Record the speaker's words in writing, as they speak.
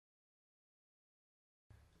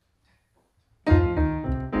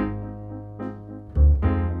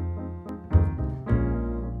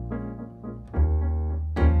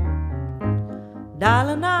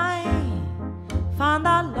Darling, I found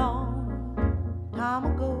out long time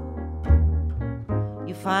ago.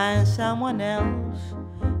 You find someone else,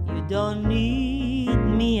 you don't need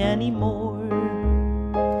me anymore.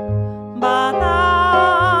 But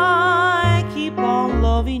I keep on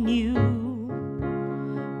loving you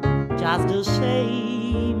just the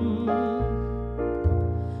same.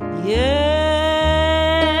 Yeah,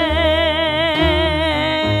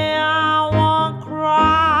 I won't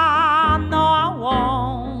cry, no, I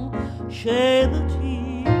won't shed a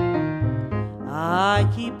tear. I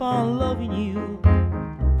keep on loving you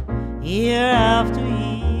year after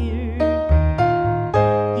year,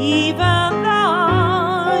 even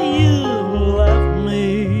though you left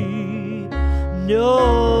me. No,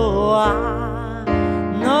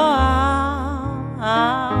 I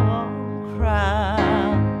won't cry.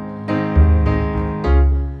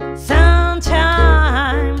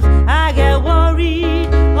 Sometimes I get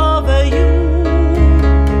worried over you,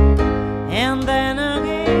 and then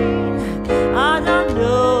again I don't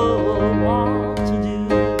know what to do.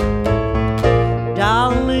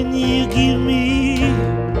 Darling, you give me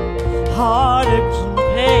heartaches and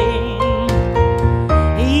pain.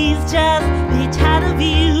 It's just the thought of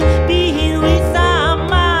you being with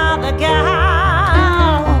some other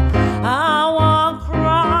girl. I won't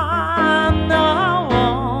cry, no, I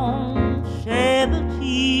won't shed a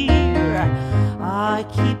tear. I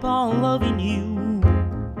keep on loving you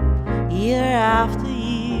year after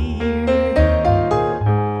year,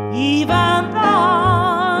 even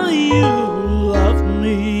though you love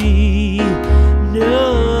me.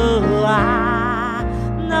 No, I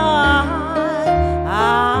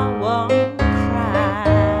won't cry.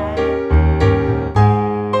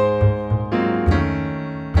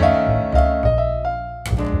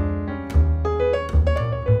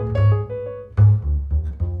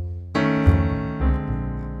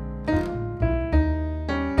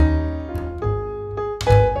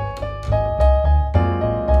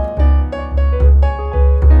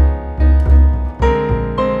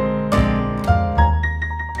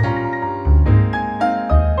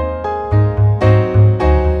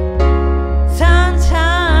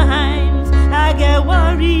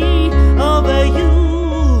 Over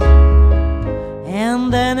you,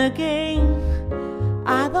 and then again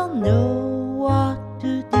I don't know what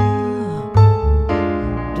to do.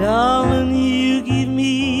 Darling, you give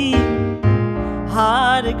me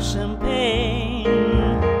heartaches and pain.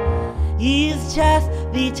 It's just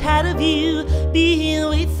the thought of you being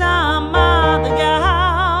with some other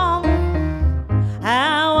girl.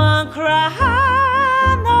 I won't cry,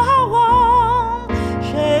 no, I won't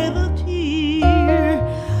shed a tear.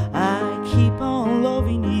 I keep on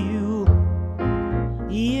loving you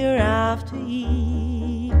year after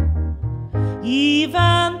year,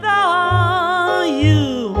 even though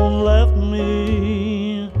you left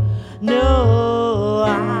me. No,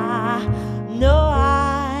 I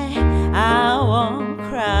won't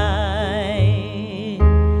cry.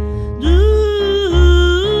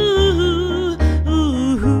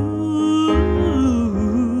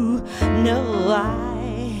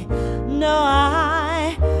 No,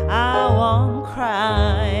 I won't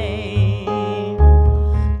cry.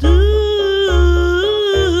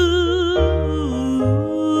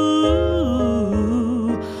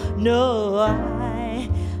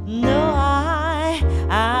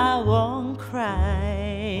 I won't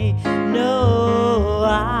cry.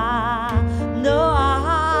 No,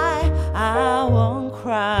 I won't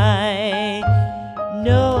cry.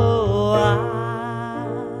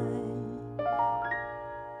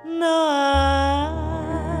 No,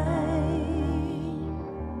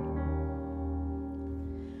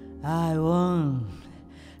 I won't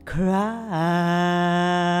cry.